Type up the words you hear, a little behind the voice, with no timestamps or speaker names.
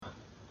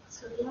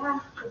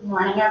Good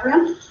morning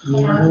everyone.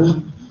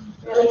 Really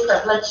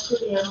privileged to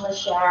be able to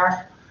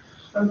share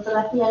from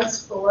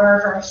Philippians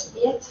 4 verse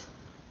 8.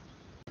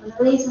 And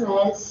the reason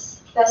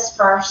is this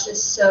verse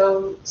is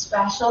so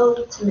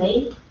special to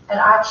me. It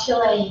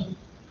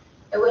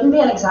wouldn't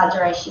be an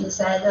exaggeration to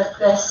say that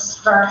this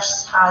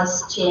verse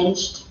has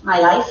changed my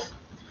life.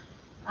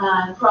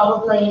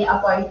 Probably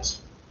about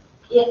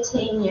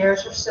 18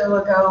 years or so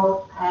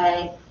ago,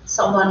 I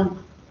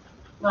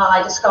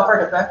discovered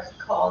a book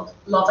called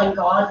Loving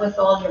God with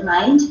All Your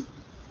Mind.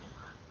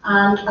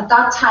 And at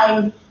that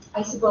time,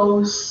 I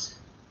suppose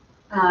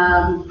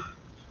I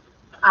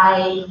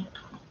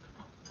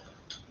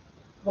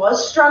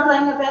was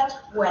struggling a bit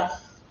with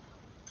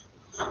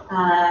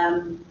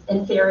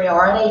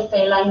inferiority,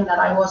 feeling that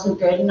I wasn't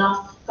good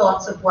enough,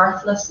 thoughts of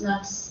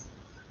worthlessness,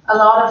 a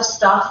lot of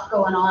stuff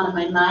going on in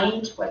my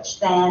mind, which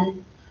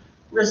then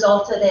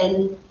resulted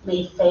in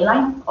me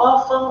feeling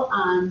awful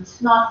and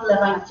not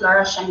living a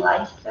flourishing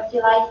life, if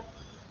you like.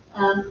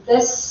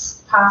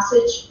 This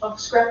passage of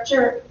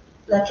scripture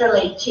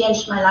literally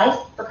changed my life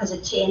because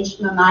it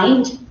changed my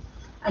mind.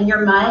 And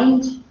your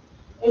mind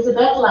is a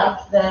bit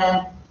like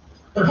the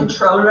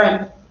control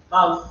room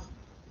of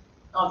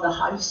the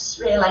house,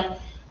 really.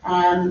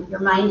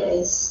 Your mind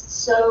is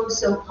so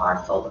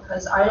powerful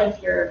because out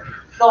of your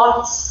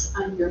thoughts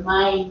and your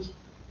mind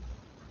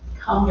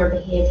come your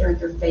behavior and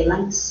your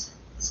feelings.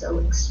 So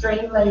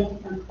extremely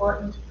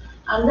important.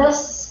 And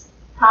this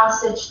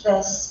passage,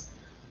 this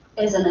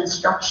is an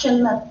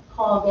instruction that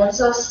Paul gives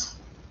us.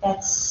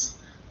 It's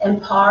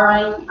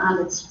empowering and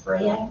it's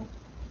freeing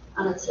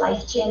and it's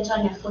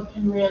life-changing if we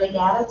can really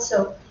get it.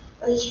 So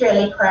I just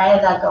really pray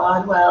that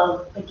God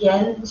will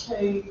begin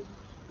to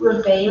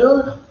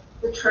reveal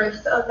the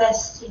truth of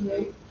this to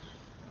you.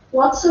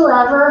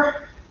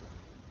 Whatsoever,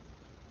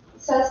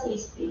 it says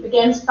he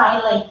begins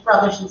finally,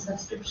 brothers and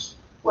sisters,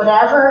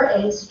 whatever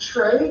is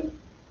true,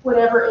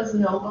 whatever is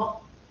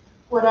noble,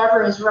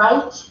 whatever is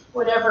right,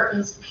 whatever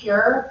is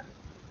pure,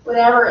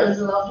 whatever is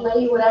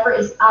lovely, whatever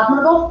is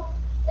admirable,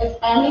 if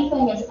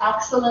anything is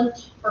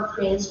excellent or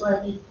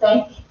praiseworthy,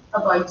 think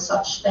about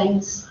such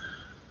things.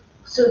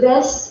 So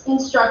this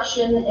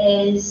instruction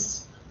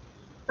is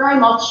very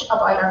much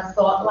about our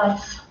thought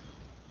life.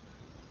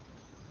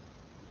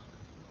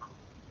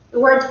 The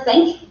word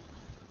think,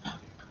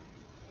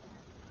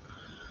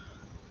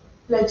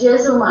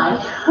 legizomai,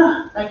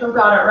 I think I've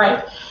got it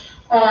right.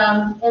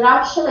 It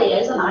actually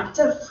is an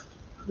active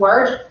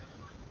word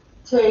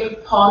to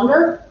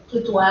ponder,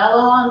 to dwell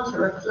on, to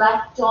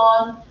reflect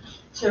on,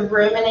 to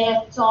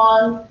ruminate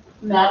on,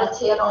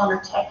 meditate on, or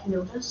take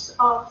notice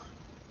of.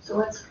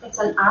 So it's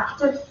an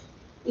active,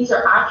 these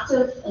are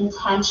active,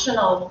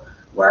 intentional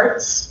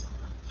words.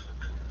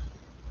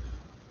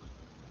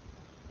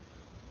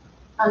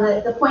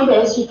 And the point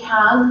is you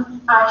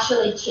can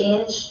actually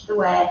change the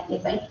way you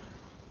think.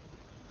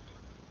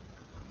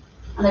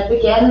 And it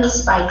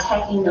begins by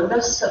taking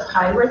notice of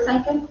how we're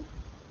thinking,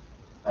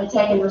 by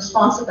taking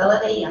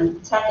responsibility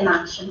and taking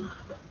action.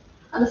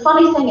 And the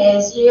funny thing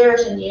is,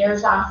 years and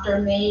years after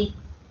me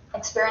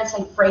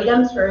experiencing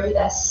freedom through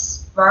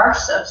this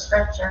verse of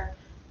scripture,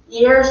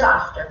 years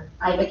after,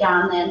 I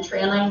began then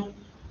training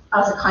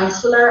as a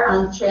counsellor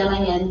and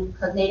training in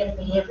cognitive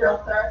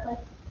behavioural therapy.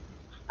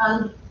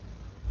 And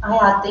I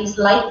had these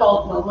light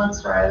bulb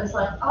moments where I was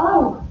like,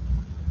 oh,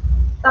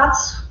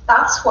 that's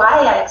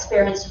why I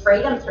experienced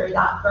freedom through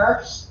that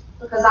verse.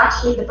 Because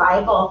actually the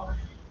Bible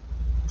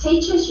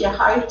teaches you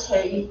how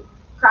to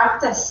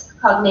practice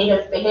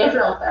cognitive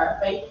behavioural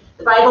therapy.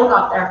 The Bible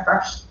got there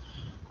first.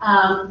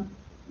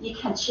 You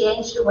can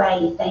change the way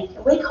you think.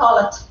 And we call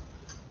it,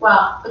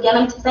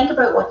 beginning to think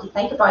about what you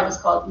think about is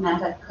called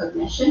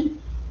metacognition.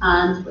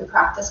 And we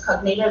practice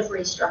cognitive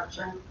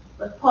restructuring.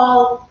 But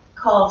Paul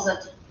calls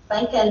it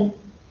thinking,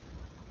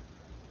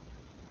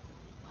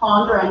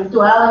 pondering,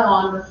 dwelling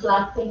on,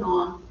 reflecting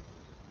on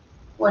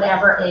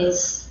whatever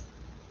is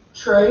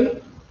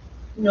true,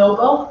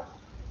 noble,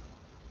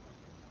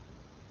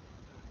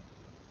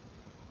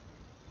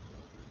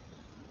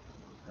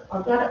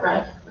 I'll get it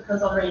right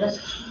because I'll read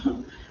it.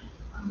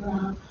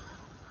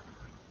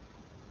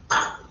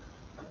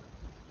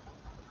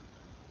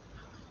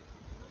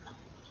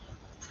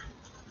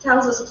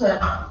 Tells us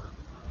to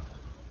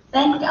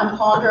think and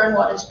ponder on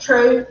what is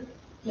true,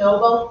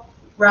 noble,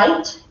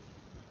 right,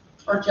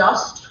 or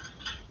just,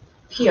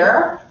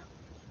 pure,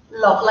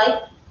 lovely,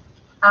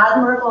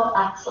 admirable,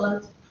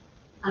 excellent,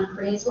 and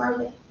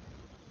praiseworthy.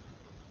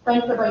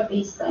 Think about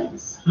these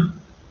things.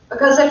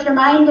 Because if your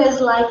mind is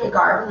like a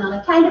garden, and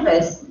it kind of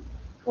is,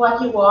 what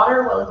you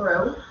water will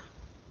grow.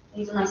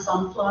 These are my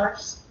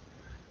sunflowers,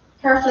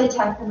 carefully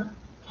taken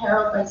care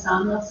of by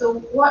Samuel. So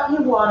what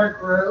you water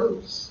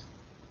grows.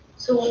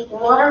 So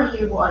what are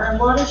you watering?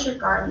 What is your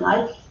garden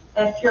like?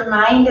 If your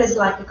mind is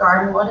like a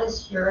garden, what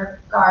is your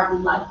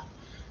garden like?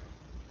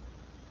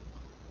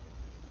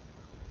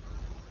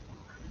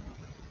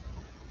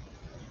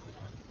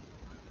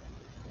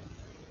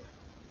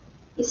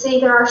 You see,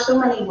 there are so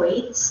many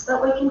weeds that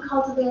we can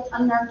cultivate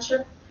and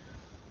nurture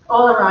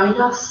all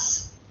around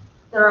us.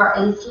 there are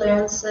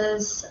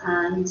influences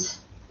and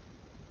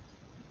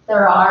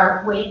there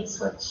are weeds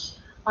which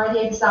are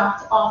the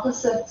exact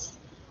opposite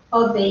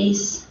of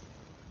these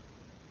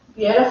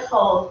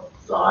beautiful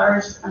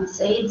flowers and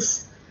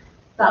seeds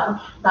that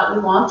we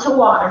want to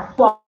water,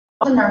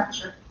 to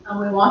nurture, and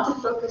we want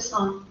to focus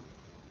on.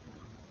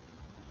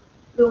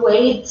 The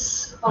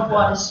weeds of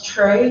what is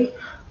true.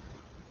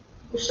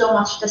 There's so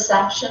much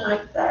deception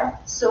out there,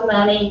 so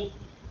many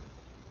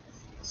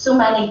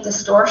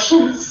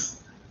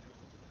distortions.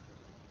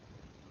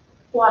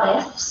 What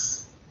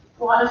ifs?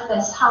 What if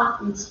this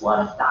happens? What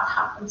if that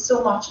happens?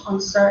 So much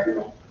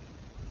uncertainty.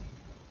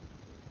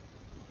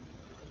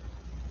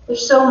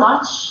 There's so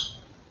much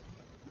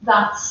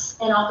that's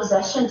in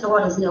opposition to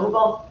what is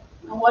noble.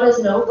 And what is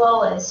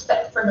noble is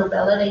fit for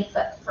nobility,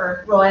 fit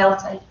for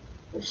royalty.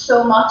 There's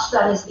so much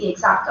that is the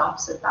exact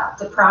opposite, that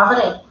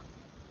depravity,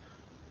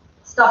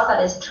 stuff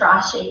that is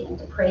trashy and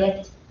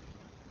depraved.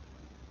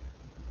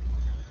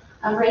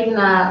 I'm reading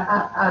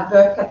a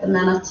book at the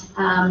minute,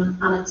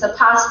 and it's a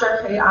pastor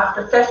who,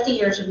 after 50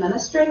 years of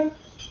ministry,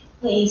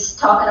 he's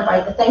talking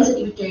about the things that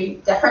he would do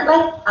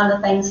differently and the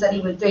things that he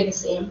would do the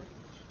same.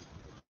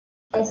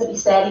 Things that he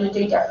said he would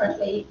do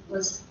differently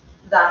was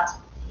that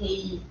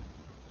he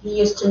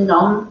used to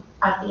numb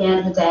at the end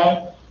of the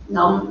day,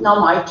 numb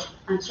out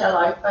and chill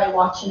out by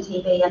watching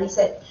TV. And he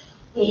said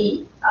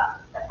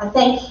I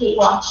think he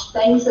watched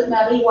things that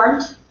maybe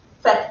weren't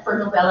fit for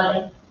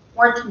nobility,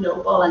 weren't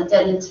noble, and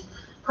didn't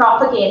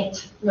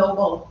propagate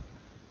noble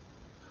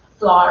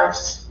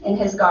flowers in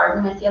his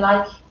garden, if you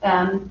like.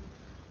 And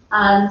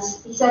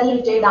he said he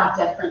would do that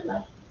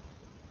differently.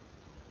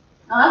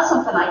 Now that's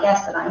something I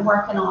guess that I'm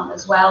working on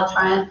as well,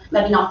 trying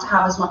maybe not to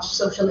have as much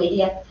social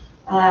media.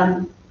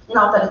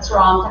 Not that it's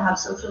wrong to have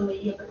social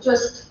media, but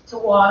just to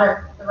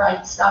water the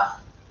right stuff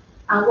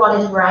and what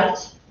is right.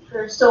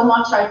 There's so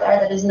much out there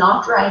that is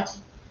not right,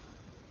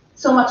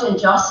 so much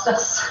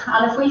injustice,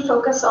 and if we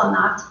focus on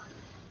that,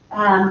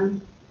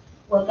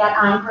 we'll get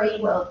angry,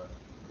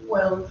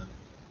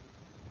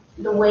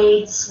 the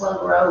weeds will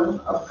grow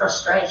of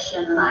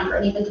frustration and anger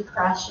and even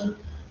depression.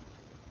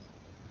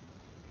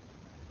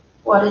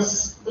 What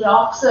is the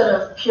opposite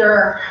of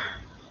pure?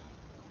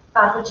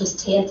 That which is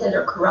tainted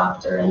or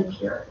corrupt or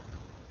impure.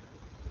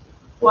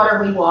 What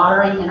are we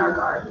watering in our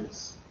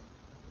gardens?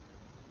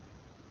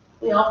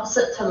 The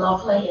opposite to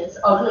lovely is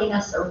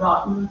ugliness or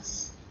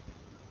rottenness.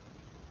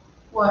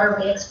 What are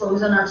we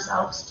exposing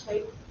ourselves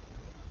to?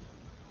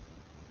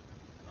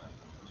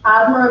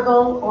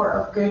 Admirable or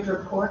of good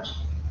report.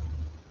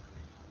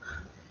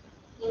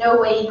 You know,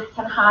 we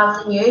can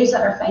have the news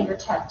at our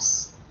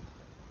fingertips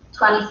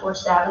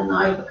 24/7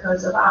 now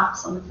because of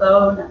apps on the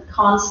phone and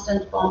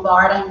constant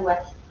bombarding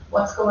with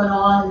what's going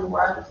on in the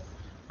world.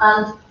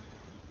 And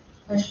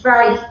there's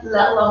very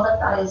little of it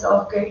that is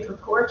of good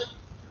report.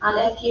 And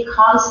if you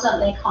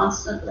constantly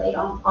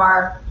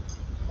are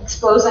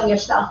exposing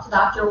yourself to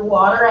that, you're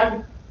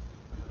watering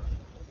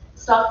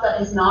stuff that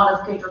is not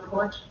of good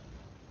report.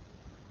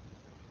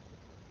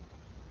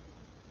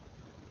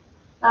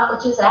 That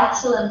which is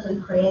excellent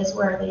and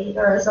praiseworthy.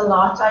 There is a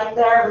lot out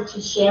there which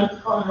is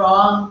shameful,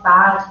 wrong,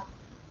 bad.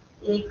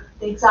 The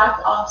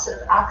exact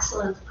opposite of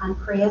excellent and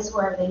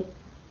praiseworthy.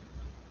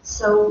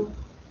 So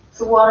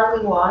what are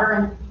we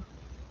watering?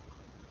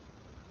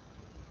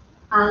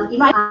 And you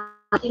might,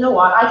 you know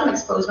what, I can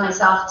expose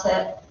myself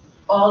to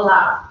all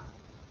that,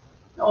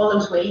 all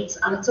those weeds,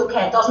 and it's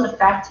okay, it doesn't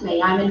affect me,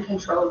 I'm in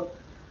control.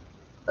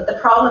 But the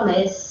problem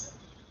is,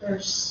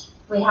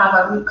 we have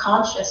a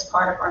conscious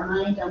part of our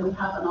mind and we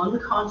have an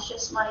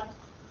unconscious mind.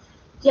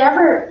 Do you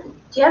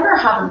ever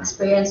have an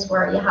experience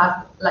where you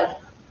have like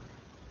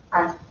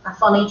a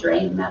funny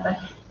dream maybe?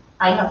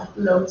 I have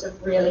loads of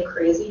really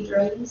crazy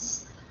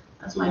dreams,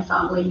 as my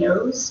family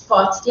knows,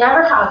 but do you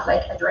ever have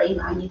like a dream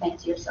and you think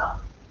to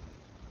yourself,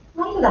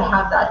 why did I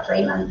have that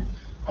dream? And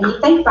you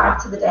think back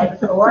to the day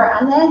before,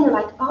 and then you're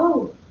like,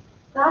 oh,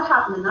 that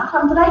happened and that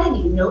happened, but I didn't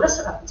even notice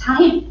it at the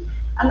time.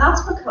 And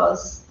that's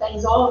because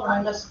things all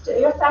around us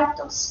do affect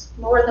us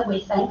more than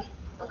we think,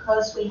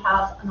 because we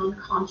have an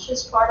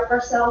unconscious part of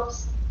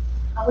ourselves.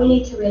 And we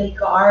need to really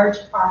guard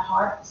our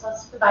hearts.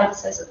 That's what the Bible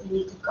says, that we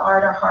need to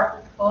guard our heart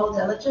with all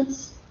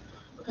diligence,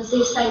 because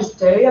these things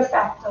do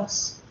affect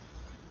us.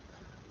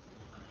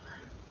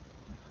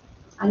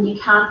 And you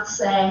can't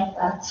say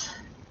that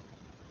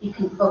you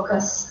can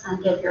focus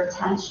and give your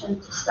attention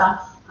to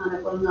stuff and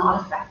it will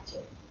not affect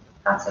you.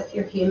 That's if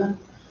you're human.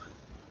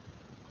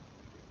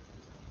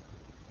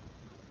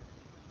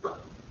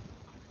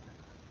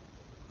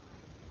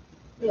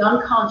 The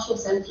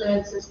unconscious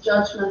influences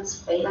judgments,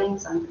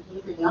 feelings, and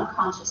behavior. The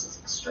unconscious is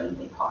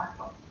extremely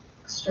powerful.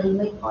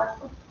 Extremely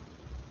powerful.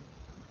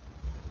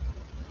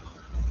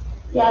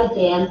 Yet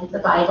again, the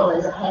Bible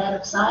is ahead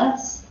of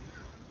science,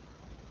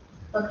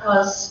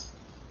 because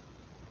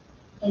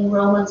in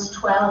Romans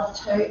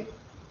 12:2,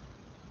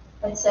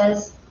 it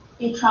says,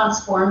 be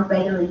transformed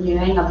by the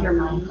renewing of your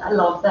mind. I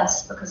love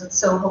this because it's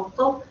so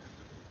hopeful.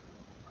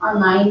 Our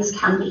minds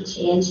can be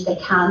changed, they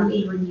can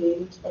be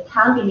renewed, they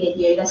can be made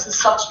new. This is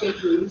such good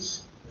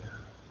news.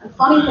 And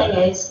funny thing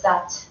is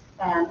that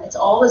It's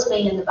always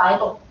been in the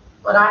Bible,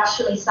 but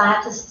actually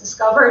scientists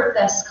discovered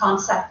this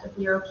concept of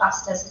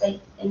neuroplasticity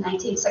in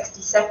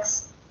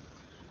 1966.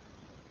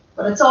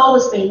 But it's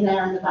always been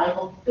there in the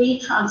Bible. Be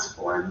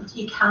transformed.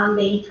 You can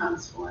be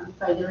transformed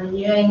by the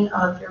renewing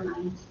of your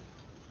mind.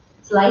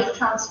 It's life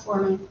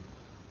transforming.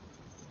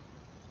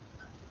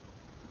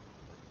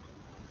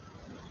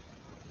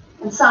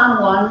 In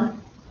Psalm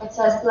 1, it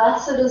says,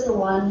 "Blessed is the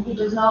one who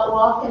does not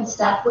walk in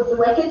step with the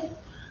wicked,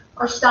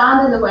 or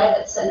stand in the way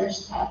that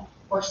sinners take,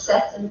 or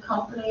sit in the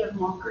company of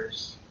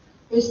mockers,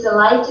 whose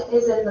delight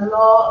is in the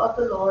law of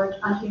the Lord,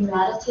 and who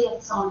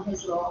meditates on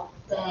his law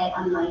day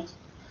and night."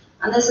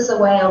 And this is a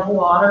way of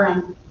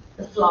watering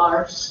the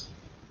flowers,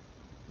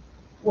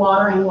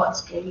 watering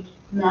what's good,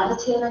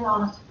 meditating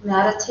on it,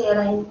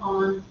 meditating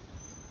on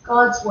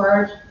God's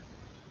word,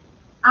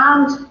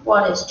 and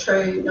what is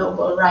true,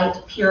 noble, right,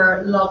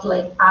 pure,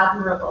 lovely,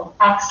 admirable,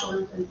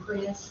 excellent, and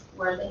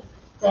praiseworthy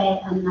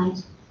day and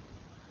night.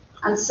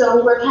 And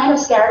so we're kind of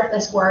scared of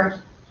this word,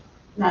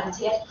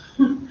 meditate,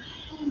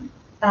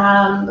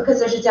 because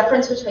there's a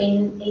difference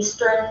between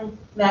Eastern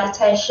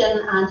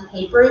meditation and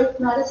Hebrew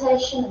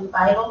meditation in the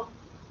Bible.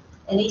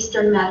 In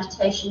Eastern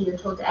meditation, you're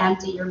told to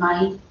empty your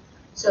mind,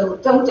 so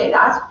don't do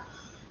that.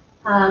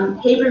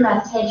 Hebrew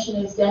meditation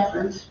is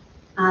different,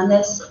 and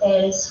this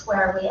is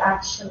where we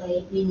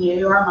actually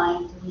renew our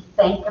mind. We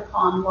think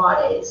upon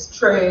what is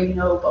true,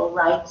 noble,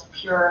 right,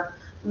 pure,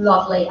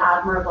 lovely,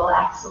 admirable,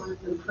 excellent,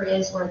 and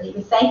praiseworthy.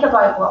 We think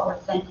about what we're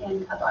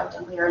thinking about,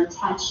 and we are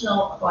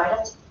intentional about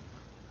it.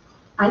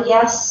 And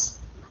yes,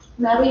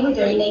 maybe we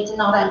do need to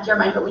not empty our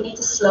mind, but we need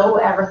to slow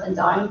everything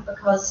down,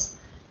 because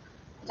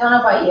I don't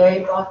know about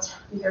you, but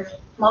you're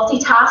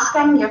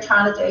multitasking, you're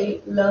trying to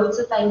do loads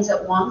of things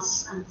at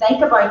once and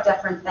think about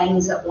different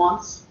things at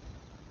once.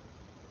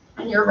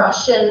 And you're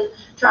rushing,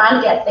 trying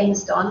to get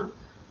things done.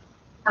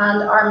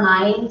 And our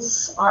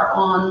minds are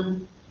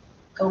on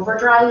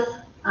overdrive.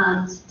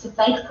 And to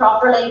think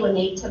properly, we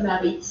need to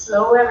maybe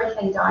slow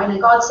everything down. And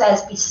God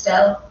says, "Be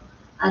still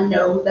and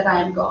know that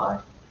I am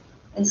God."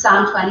 In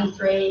Psalm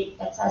 23,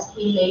 it says,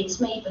 "He leads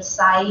me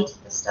beside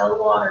the still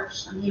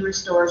waters, and he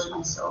restores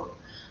my soul."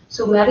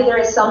 So maybe there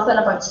is something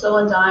about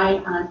slowing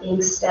down and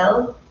being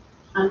still,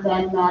 and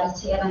then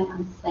meditating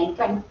and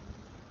thinking.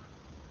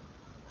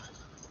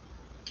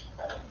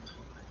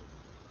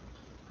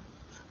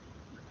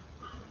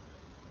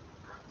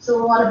 So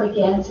we want to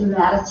begin to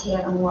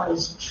meditate on what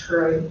is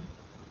true.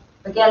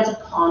 Begin to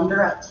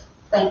ponder it,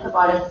 think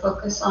about it,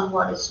 focus on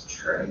what is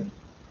true.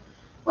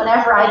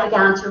 Whenever I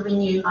began to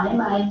renew my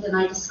mind and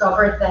I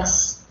discovered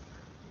this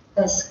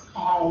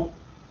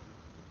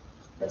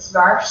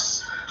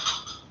verse,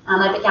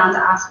 and I began to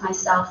ask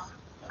myself,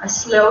 I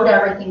slowed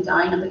everything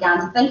down and began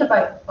to think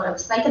about what I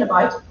was thinking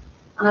about,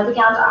 and I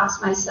began to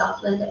ask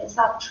myself, Linda, is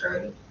that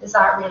true? Is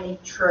that really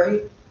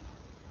true?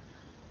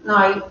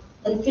 Now,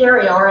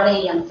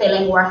 inferiority and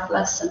feeling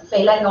worthless and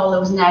feeling all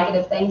those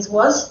negative things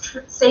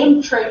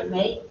seemed true to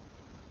me.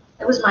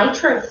 It was my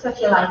truth,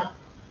 if you like.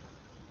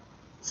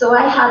 So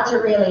I had to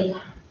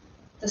really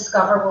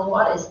discover, well,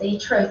 what is the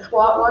truth?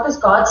 What does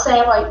God say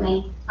about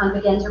me? And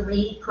begin to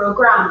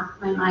reprogram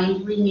my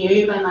mind,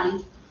 renew my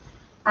mind.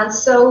 And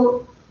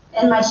so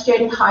in my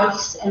student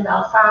house in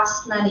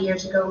Belfast many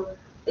years ago,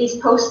 these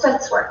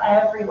post-its were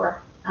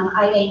everywhere. And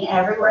I mean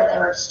everywhere. They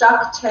were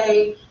stuck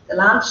to the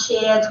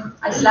lampshade.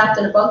 I slept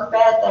in a bunk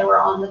bed. They were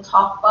on the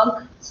top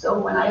bunk. So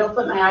when I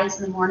opened my eyes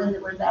in the morning, they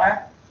were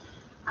there.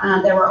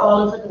 And they were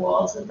all over the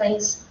walls and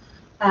things.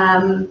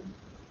 And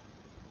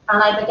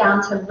I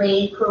began to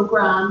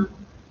reprogram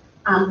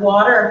and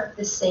water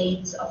the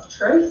seeds of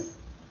truth.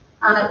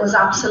 And it was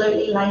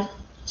absolutely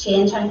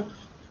life-changing.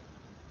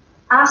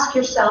 Ask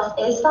yourself,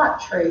 is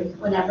that true?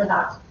 Whenever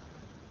that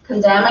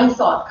condemning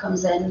thought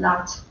comes in,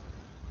 that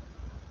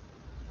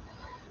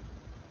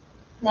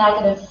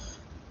negative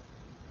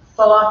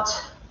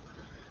thought,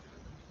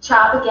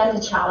 begin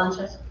to challenge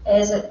it.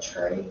 Is it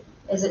true?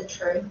 Is it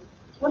true?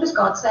 What does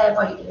God say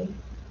about you?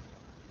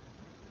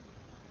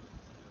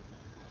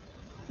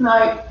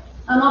 Now,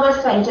 another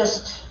thing,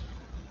 just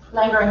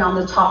lingering on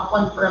the top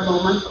one for a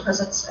moment, because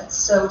it's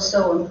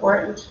so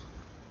important.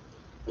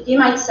 But you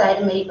might say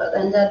to me, but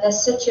Linda,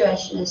 this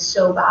situation is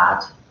so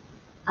bad.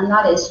 And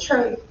that is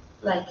true.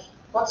 Like,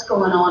 what's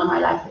going on in my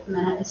life at the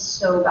minute is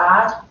so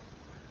bad.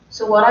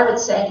 So what I would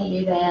say to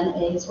you then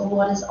is, well,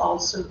 what is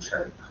also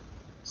true?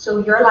 So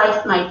your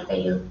life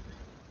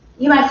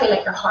you might feel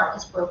like your heart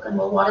is broken.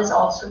 Well, what is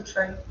also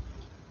true?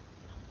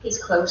 He's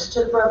close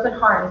to the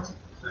brokenhearted.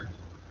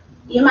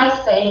 You might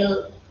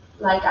feel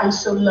like, I'm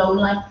so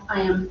lonely,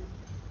 I'm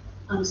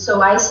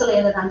so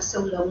isolated, I'm so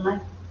lonely.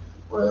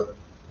 Well,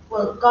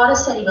 God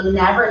has said he will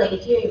never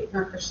leave you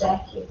nor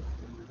forsake you.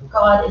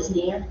 God is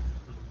near.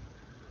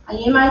 And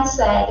you might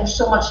say, there's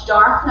so much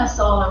darkness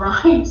all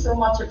around, so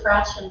much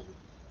oppression.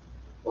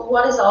 Well,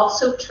 what is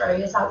also true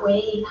is that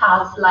we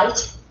have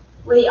light.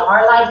 We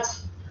are light.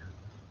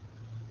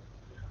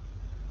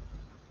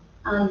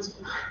 And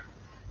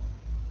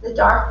the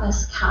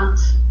darkness can't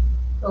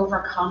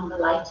overcome the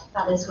light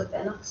that is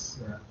within us.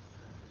 Yeah.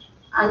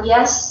 And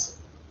yes,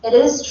 It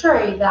is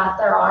true that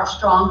there are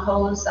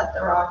strongholds, that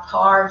there are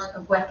powers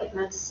of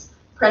wickedness,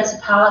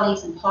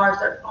 principalities and powers.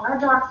 There are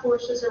dark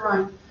forces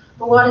around.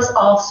 But what is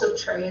also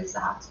true is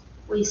that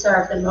we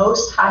serve the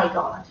Most High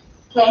God,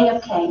 King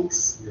of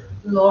Kings,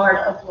 Lord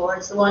of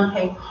Lords, the one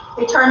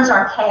who turns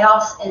our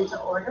chaos into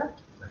order,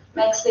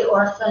 makes the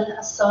orphan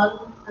a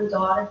son and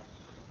daughter,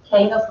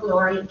 King of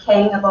glory,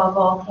 King above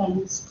all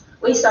kings.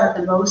 We serve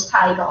the Most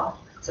High God,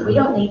 so we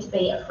don't need to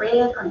be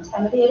afraid or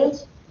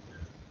intimidated.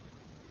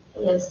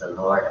 He is the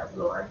Lord of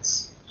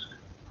Lords.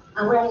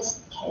 And we're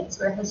his kids,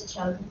 we're his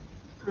children.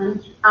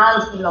 And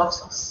he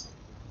loves us.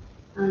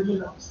 And he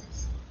loves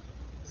us.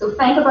 So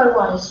think about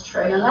what is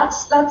true, and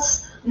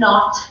let's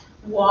not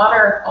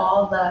water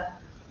all the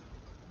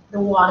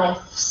what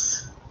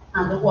ifs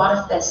and the what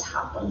if this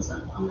happens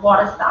and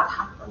what if that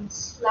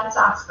happens. Let's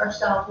ask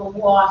ourselves, well,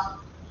 what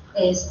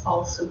is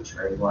also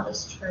true? What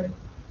is true?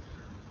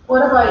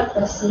 What about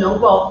this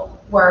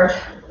noble word?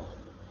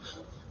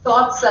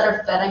 Thoughts that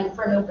are fitting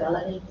for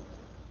nobility.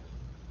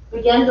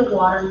 Begin to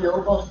water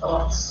noble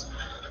thoughts.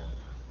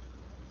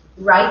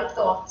 Right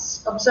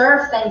thoughts.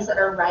 Observe things that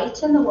are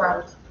right in the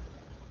world.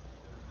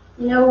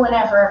 You know,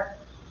 whenever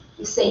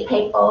you see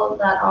people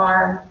that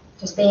are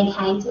just being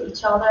kind to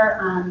each other,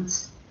 and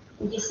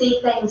when you see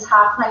things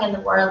happening in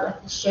the world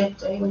like they should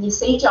do, when you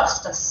see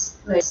justice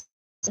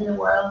in the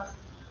world,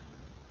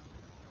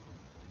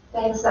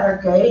 things that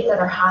are good, that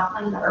are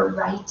happening, that are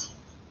right.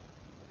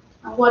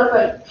 And what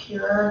about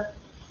pure?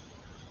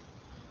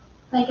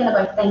 Thinking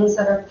about things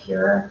that are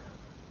pure.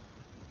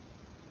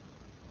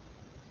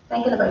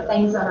 Thinking about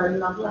things that are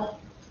lovely.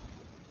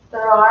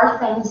 There are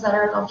things that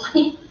are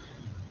lovely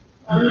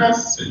in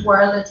this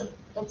world.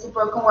 It's a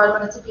broken world,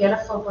 but it's a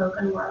beautiful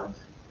broken world.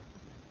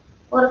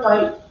 What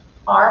about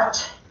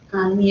art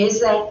and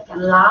music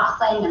and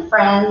laughing and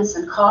friends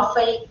and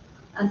coffee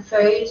and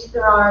food?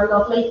 There are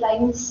lovely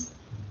things.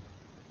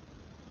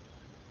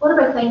 What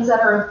about things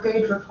that are of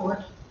good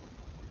report?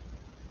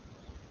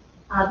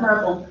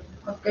 Admirable,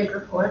 of good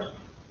report.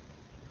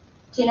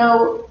 Do you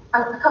know,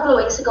 a couple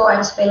of weeks ago I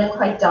was feeling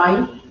quite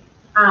down,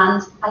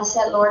 and I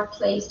said, Lord,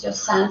 please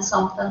just send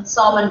something,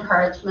 some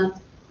encouragement.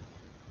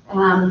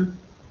 And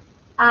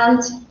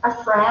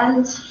a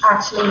friend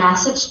actually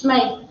messaged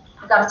me.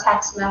 I got a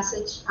text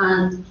message,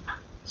 and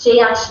she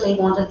actually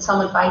wanted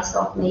some advice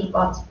off me,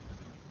 but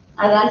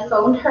I then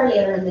phoned her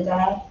later in the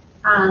day,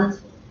 and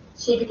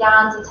she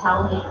began to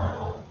tell me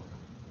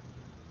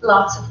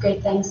lots of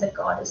good things that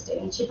God is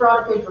doing. She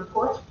brought a good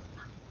report,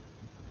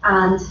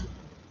 and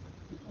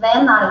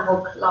then that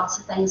awoke lots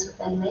of things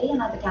within me,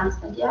 and I began to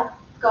think, yeah,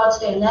 God's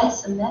doing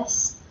this and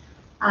this,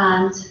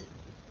 and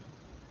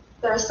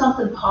there's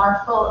something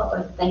powerful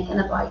about thinking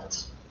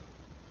about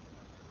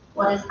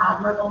what is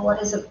admirable,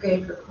 what is a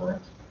good report.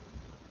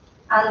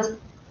 And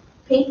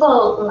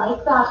people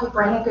like that who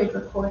bring a good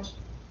report,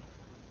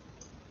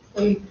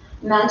 who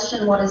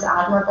mention what is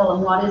admirable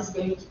and what is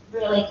good,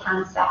 really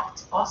can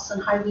affect us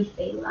and how we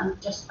feel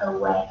and just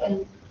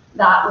awaken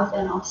that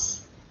within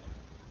us.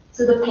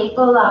 So the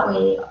people that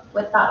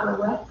we're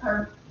with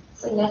are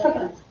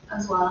significant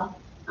as well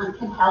and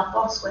can help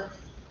us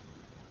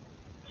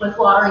with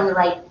watering the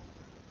right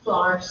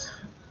flowers.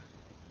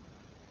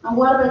 And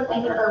what about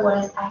thinking about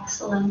what is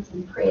excellent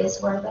and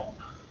praiseworthy?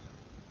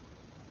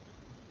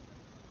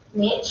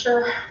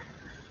 Nature,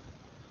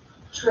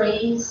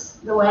 trees,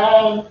 the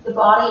way the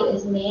body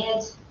is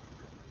made.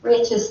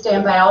 Rach is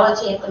doing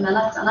biology at the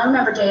minute, and I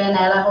remember doing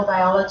A-level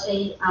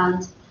biology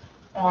and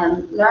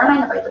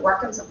learning about the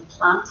workings of a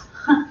plant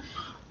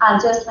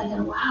and just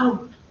thinking,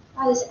 wow,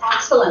 that is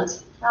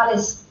excellent. That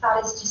is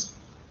just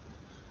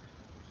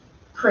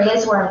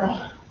praiseworthy.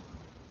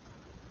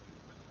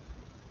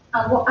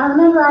 And I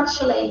remember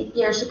actually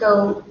years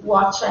ago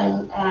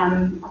watching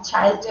a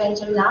child doing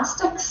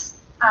gymnastics,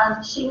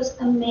 and she was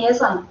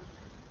amazing.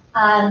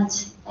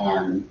 And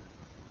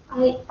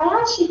I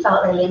actually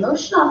felt really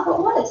emotional. I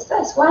thought, what is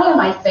this? Why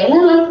am I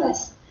feeling like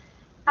this?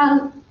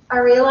 And I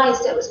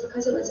realised it was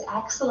because it was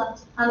excellent.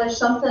 And there's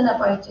something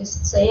about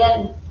just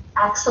saying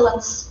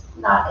excellence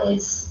that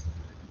is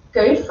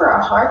good for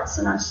our hearts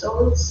and our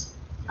souls,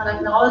 and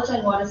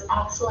acknowledging what is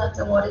excellent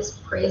and what is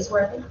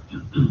praiseworthy.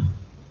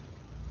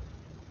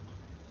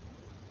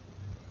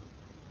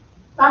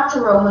 Back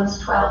to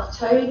Romans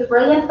 12:2, the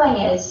brilliant thing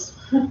is,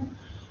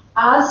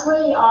 as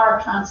we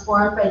are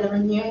transformed by the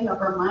renewing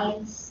of our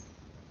minds,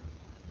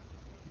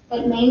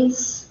 it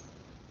means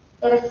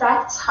it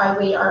affects how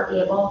we are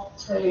able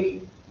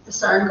to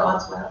discern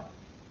God's will.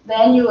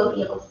 Then you will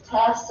be able to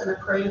test and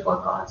approve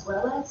what God's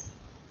will is.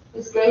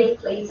 His good,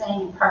 pleasing,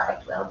 and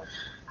perfect will.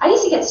 I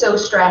used to get so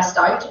stressed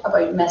out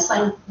about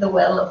missing the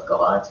will of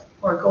God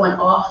or going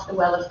off the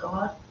will of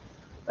God.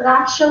 But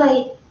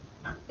actually,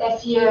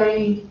 if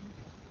you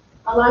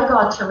allow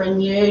God to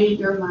renew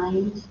your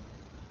mind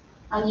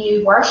and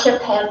you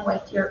worship Him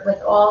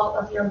with all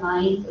of your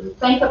mind, and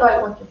think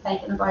about what you're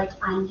thinking about,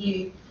 and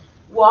you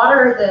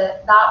water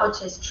that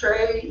which is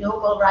true,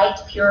 noble, right,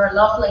 pure,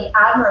 lovely,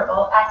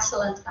 admirable,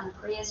 excellent, and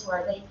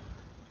praiseworthy,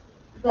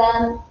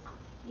 then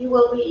you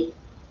will be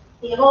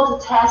able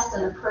to test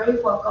and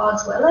approve what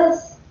God's will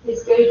is.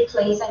 his good,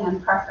 pleasing,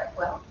 and perfect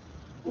will.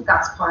 I think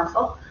that's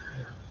powerful.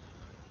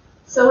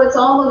 So it's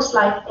almost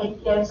like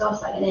it gives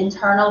us like an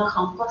internal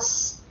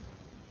compass.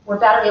 We're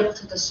better able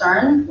to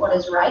discern what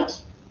is right,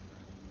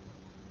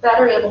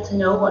 better able to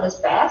know what is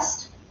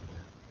best.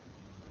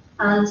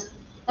 And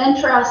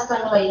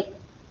interestingly,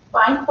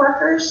 bank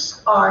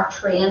workers are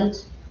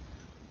trained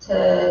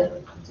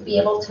to be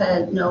able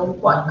to know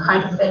what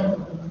counterfeit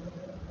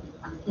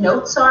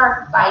notes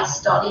are by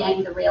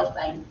studying the real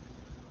thing.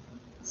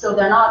 So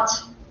they're not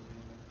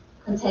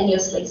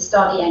continuously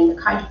studying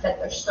the counterfeit,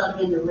 they're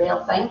studying the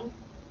real thing.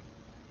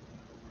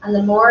 And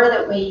the more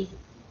that we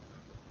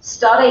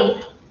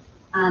study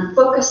and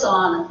focus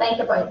on and think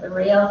about the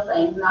real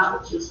thing, that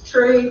which is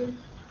true,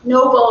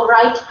 noble,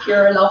 right,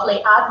 pure,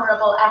 lovely,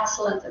 admirable,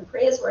 excellent, and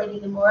praiseworthy,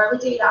 the more we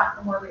do that,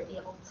 the more we're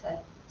able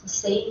to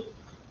see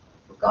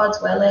what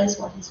God's will is,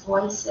 what his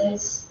voice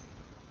is,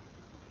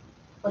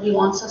 what he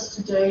wants us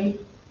to do.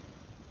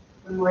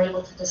 When we're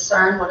able to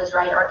discern what is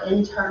right, our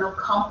internal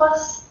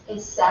compass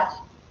is set.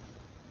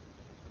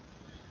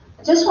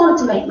 I just wanted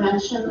to make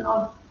mention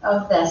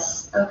of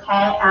this,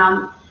 okay?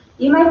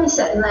 You might be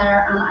sitting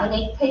there, and I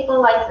meet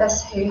people like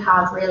this who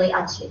have really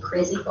actually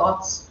crazy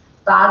thoughts,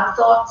 bad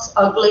thoughts,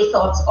 ugly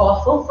thoughts,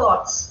 awful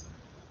thoughts.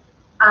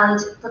 And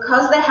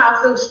because they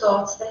have those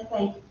thoughts, they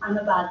think, I'm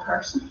a bad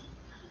person.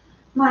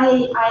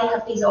 I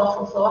have these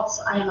awful thoughts,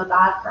 I am a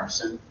bad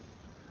person.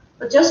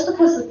 But just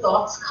because the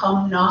thoughts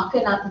come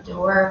knocking at the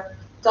door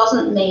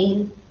doesn't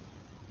mean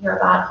you're a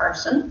bad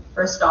person,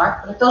 for a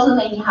start, but it doesn't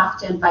mean you have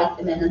to invite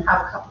them in and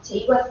have a cup of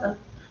tea with them.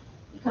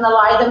 You can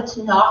allow them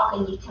to knock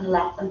and you can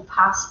let them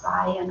pass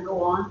by and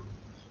go on.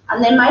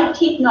 And they might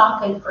keep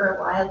knocking for a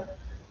while,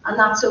 and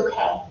that's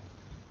okay.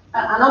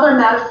 Another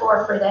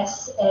metaphor for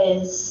this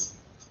is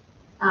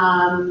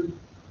a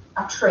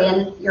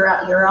train.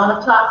 You're on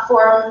a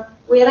platform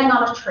waiting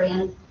on a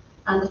train,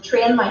 and the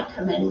train might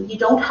come in. You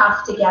don't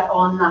have to get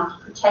on that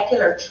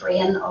particular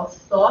train of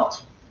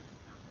thought.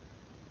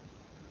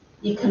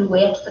 You can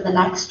wait for the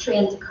next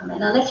train to come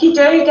in. And if you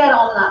do get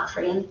on that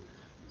train,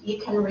 you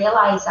can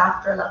realize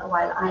after a little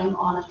while, I'm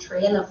on a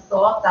train of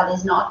thought that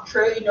is not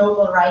true,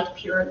 noble, right,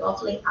 pure,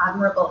 lovely,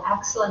 admirable,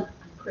 excellent,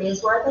 and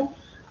praiseworthy.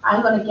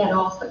 I'm going to get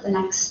off at the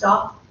next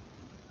stop.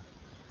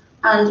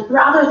 And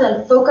rather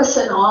than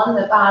focusing on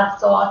the bad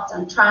thought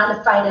and trying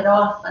to fight it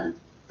off and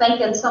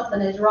thinking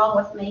something is wrong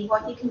with me,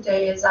 what you can do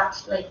is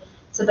actually,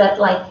 it's a bit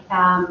like,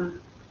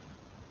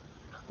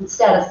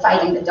 instead of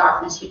fighting the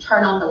darkness, you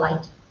turn on the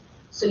light.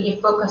 So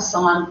you focus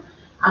on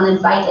and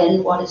invite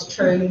in what is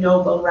true,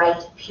 noble,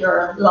 right,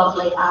 pure,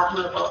 lovely,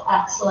 admirable,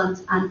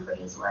 excellent, and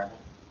praiseworthy.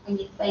 And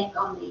you think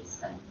on these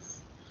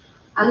things.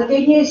 And the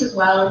good news as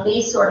well with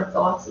these sort of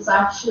thoughts is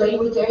actually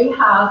we do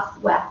have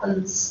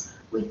weapons.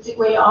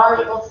 We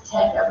are able to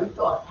take every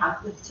thought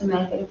captive to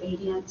make it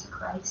obedient to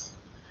Christ.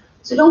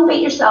 So don't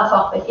beat yourself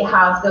up if you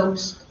have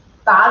those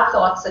bad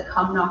thoughts that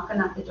come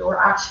knocking at the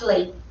door.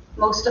 Actually,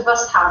 most of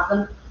us have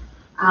them.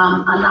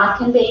 And that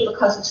can be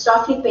because of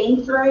stuff you've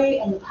been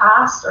through in the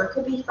past, or it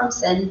could be from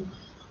sin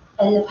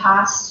in the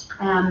past.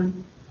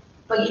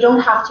 But you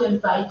don't have to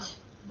invite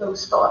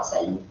those thoughts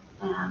in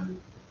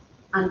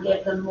and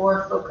give them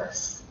more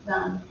focus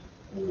than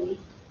they need.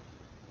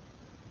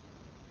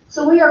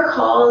 So we are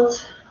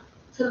called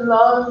to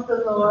love the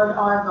Lord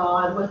our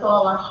God with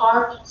all our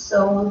heart,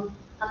 soul,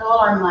 and all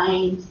our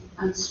mind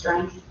and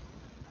strength.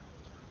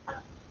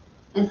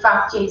 In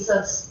fact,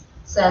 Jesus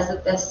says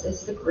that this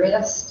is the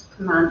greatest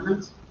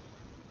commandment.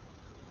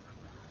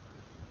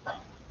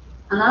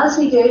 And as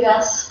we do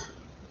this,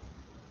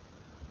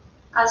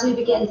 as we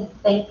begin to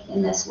think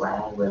in this way,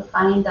 we'll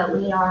find that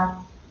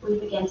we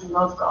begin to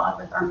love God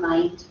with our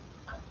mind.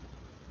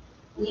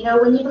 And you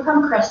know, when you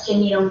become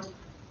Christian, you don't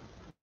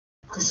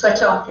have to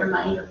switch off your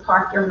mind or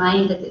park your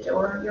mind at the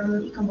door.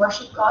 You can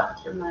worship God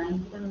with your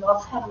mind. You can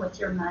love him with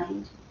your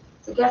mind.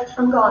 It's a gift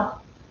from God.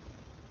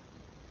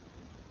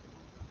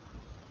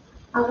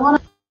 I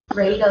want to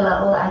read a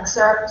little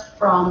excerpt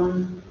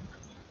from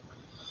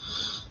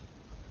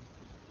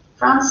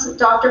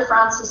Dr.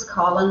 Francis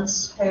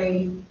Collins,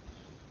 who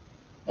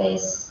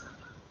is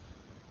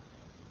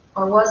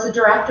or was the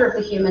director of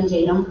the Human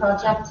Genome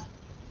Project,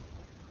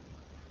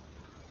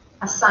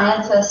 a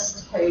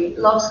scientist who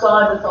loves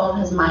God with all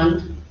his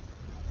mind.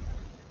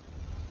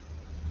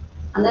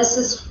 And this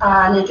is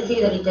an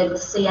interview that he did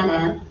with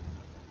CNN.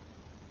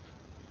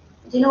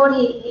 Do you know what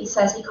he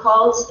says? He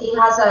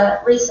has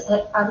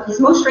his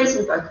most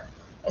recent book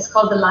is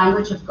called The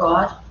Language of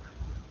God.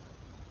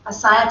 A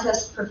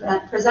scientist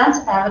presents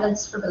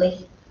evidence for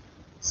belief.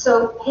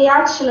 So he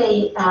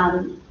actually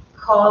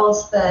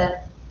calls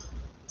the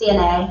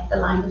DNA the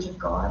language of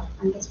God,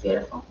 and it's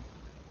beautiful.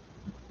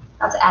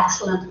 That's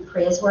excellent and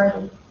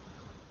praiseworthy.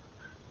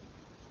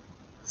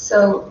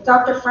 So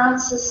Dr.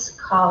 Francis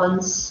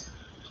Collins,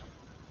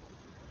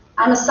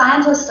 I'm a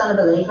scientist and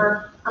a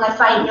believer, and I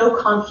find no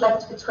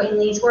conflict between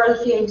these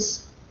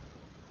worldviews.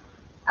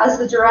 As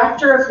the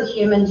director of the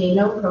Human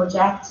Genome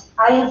Project,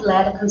 I have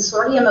led a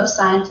consortium of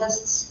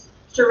scientists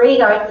to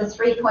read out the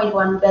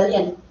 3.1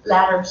 billion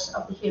letters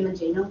of the human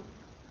genome.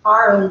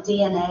 our own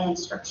DNA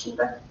instruction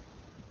book.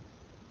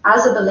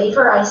 As a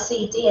believer, I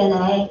see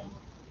DNA,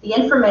 the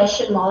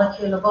information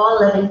molecule of all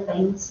living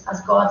things,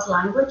 as God's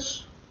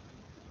language,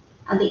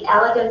 and the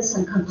elegance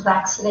and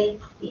complexity,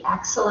 the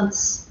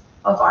excellence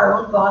of our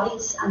own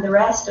bodies and the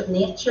rest of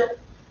nature,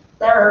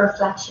 they're a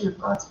reflection of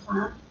God's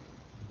plan.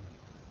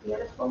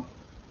 Beautiful.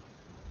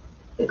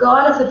 The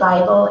God of the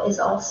Bible is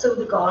also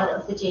the God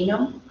of the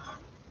genome.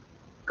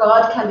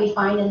 God can be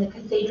found in the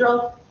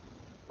cathedral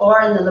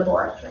or in the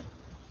laboratory.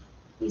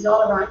 He's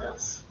all around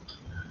us.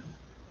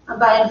 And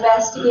by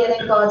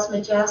investigating God's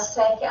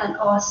majestic and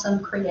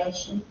awesome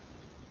creation,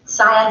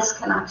 science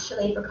can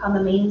actually become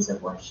a means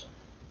of worship.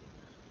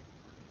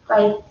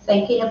 By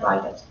thinking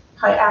about it,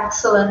 how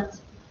excellent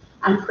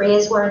and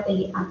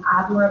praiseworthy and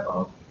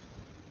admirable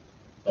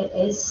it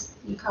is,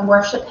 you can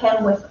worship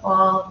him with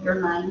all your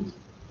mind.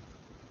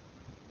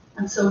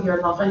 And so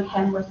you're loving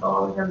him with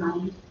all your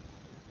mind.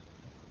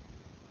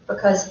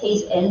 Because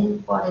he's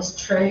in what is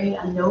true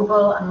and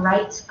noble and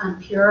right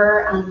and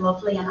pure and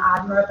lovely and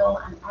admirable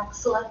and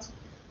excellent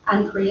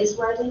and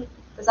praiseworthy.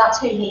 Because that's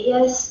who he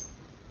is.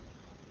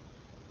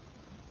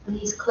 And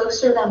he's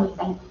closer than we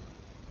think.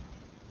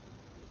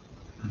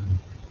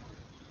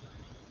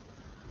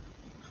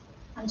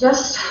 And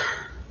just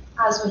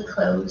as we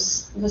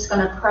close, I'm just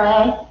going to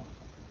pray.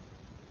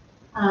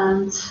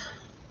 And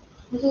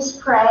we just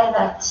pray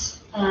that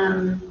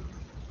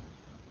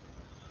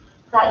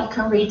that you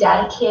can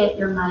rededicate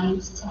your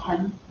mind to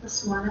him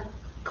this morning.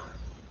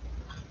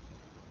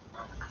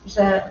 There's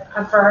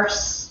a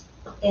verse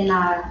in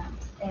a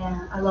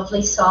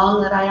lovely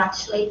song that I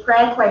actually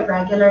pray quite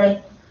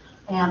regularly.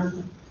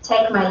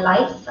 Take my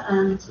life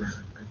and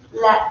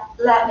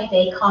let me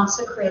be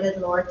consecrated,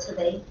 Lord, to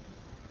thee.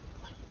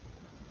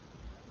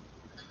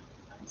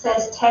 It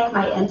says, take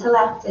my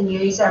intellect and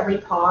use every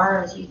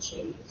power as you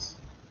choose.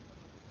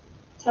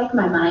 Take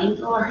my mind,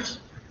 Lord.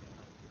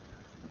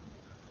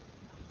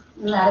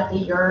 And let it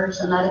be yours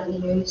and let it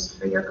be used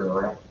for your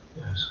glory.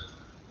 Yes.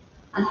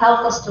 And help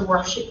us to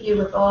worship you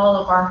with all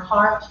of our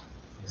heart,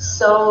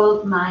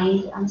 soul,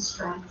 mind, and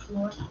strength,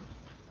 Lord.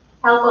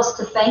 Help us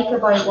to think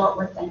about what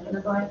we're thinking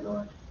about,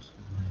 Lord.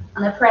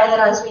 And I pray that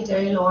as we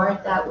do,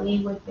 Lord, that we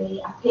would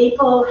be a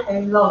people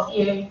who love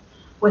you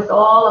with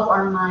all of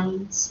our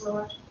minds,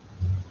 Lord.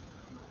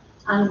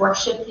 And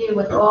worship you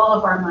with all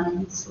of our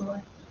minds,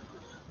 Lord.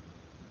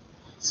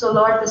 So,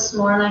 Lord, this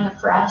morning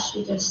afresh,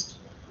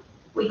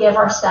 we give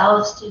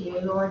ourselves to you,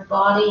 Lord,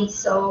 body,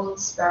 soul,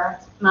 spirit,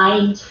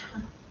 mind.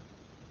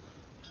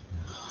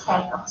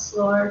 Take us,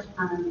 Lord,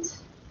 and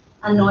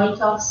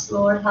anoint us,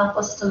 Lord. Help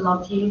us to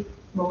love you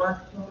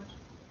more, Lord.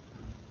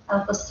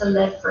 Help us to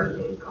live for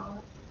you,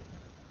 God.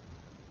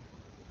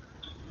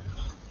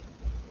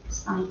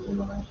 Thank you,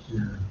 Lord.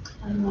 Yeah.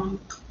 Amen.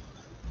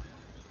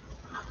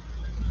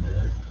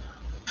 Yeah.